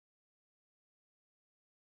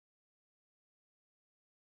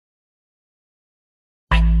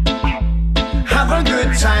have a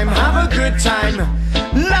good time, have a good time.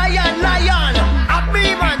 Lion, lion, up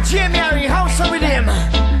me man, Jamie Harry, house with him.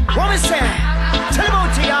 What we say? Tell him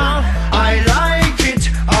out to y'all. I like it,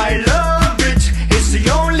 I love it. It's the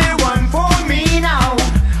only one for me now.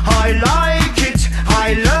 I like it,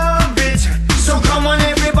 I love it. So come on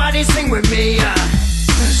everybody sing with me.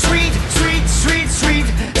 Sweet, sweet, sweet, sweet,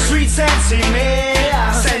 sweet Sensemillia.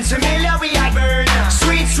 Sensemillia we are burn.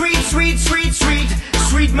 Sweet, sweet, sweet, sweet, sweet,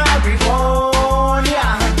 sweet marijuana.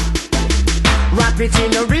 Wrap it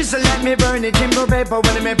in a reason, let me burn it in the paper.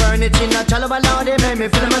 When me burn it in a tell about Lord, it make me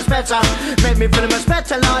feel much better. Make me feel much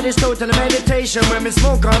better, Lord, it's total meditation. When me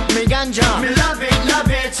smoke up me ganja, me love it, love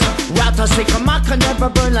it. Rata stick a mark can never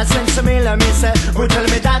burn like Sensemillia. Me say, who tell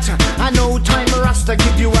me that? I know time Rasta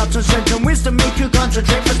give you out and strength and wisdom, make you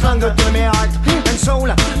concentrate much longer to me heart and soul.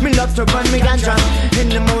 Me love to burn me ganja in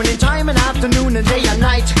the morning time and afternoon and day and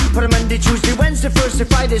night. But Monday, Tuesday, Wednesday, Thursday,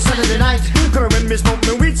 Friday, Saturday night. Cause when me smoke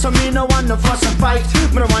me weed, so me no want no fuss and fight.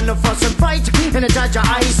 But I want no fuss and fight in a judge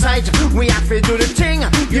eyesight. We have to do the thing,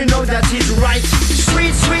 you know that is right.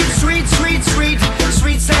 Sweet, sweet, sweet, sweet, sweet,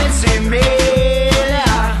 sweet Sensemillia.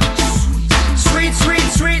 Sweet,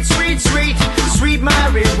 sweet, sweet, sweet, sweet, sweet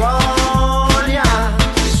marijuana.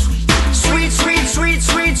 Sweet, sweet, sweet,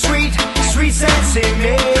 sweet, sweet, sweet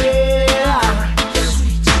Sensemillia.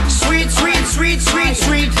 Sweet, sweet, sweet, sweet,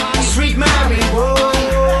 sweet, sweet marijuana.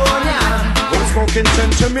 Smoking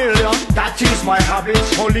Sensemillia, that is my habit.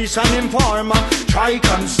 Police and informer, try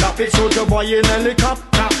can't stop it. So the boy in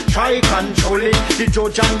helicopter, try control it. The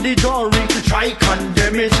judge and the jury, try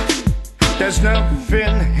condemn it. There's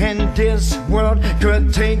nothing in this world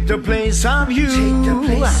could take the place of you.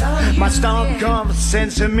 My stock of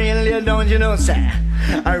Sensemillia, don't you know, sir?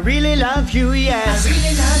 I really love you, yes.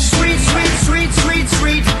 Really love sweet, sweet, sweet, sweet,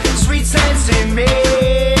 sweet, sweet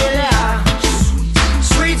Sensemillia.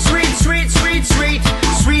 Sweet, sweet, sweet, sweet, sweet,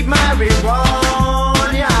 sweet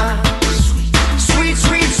marijuana. Sweet,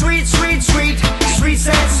 sweet, sweet, sweet, sweet, sweet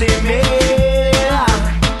Sensemillia.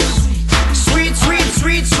 Sweet, sweet,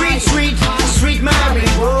 sweet, sweet, sweet, sweet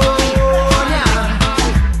marijuana.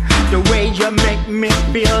 The way you make me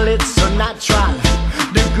feel, it's so natural.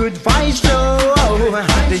 The good vibes flow,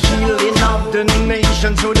 the healing of the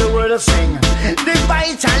nation, so the world will sing. The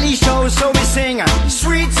vitally show, so we sing.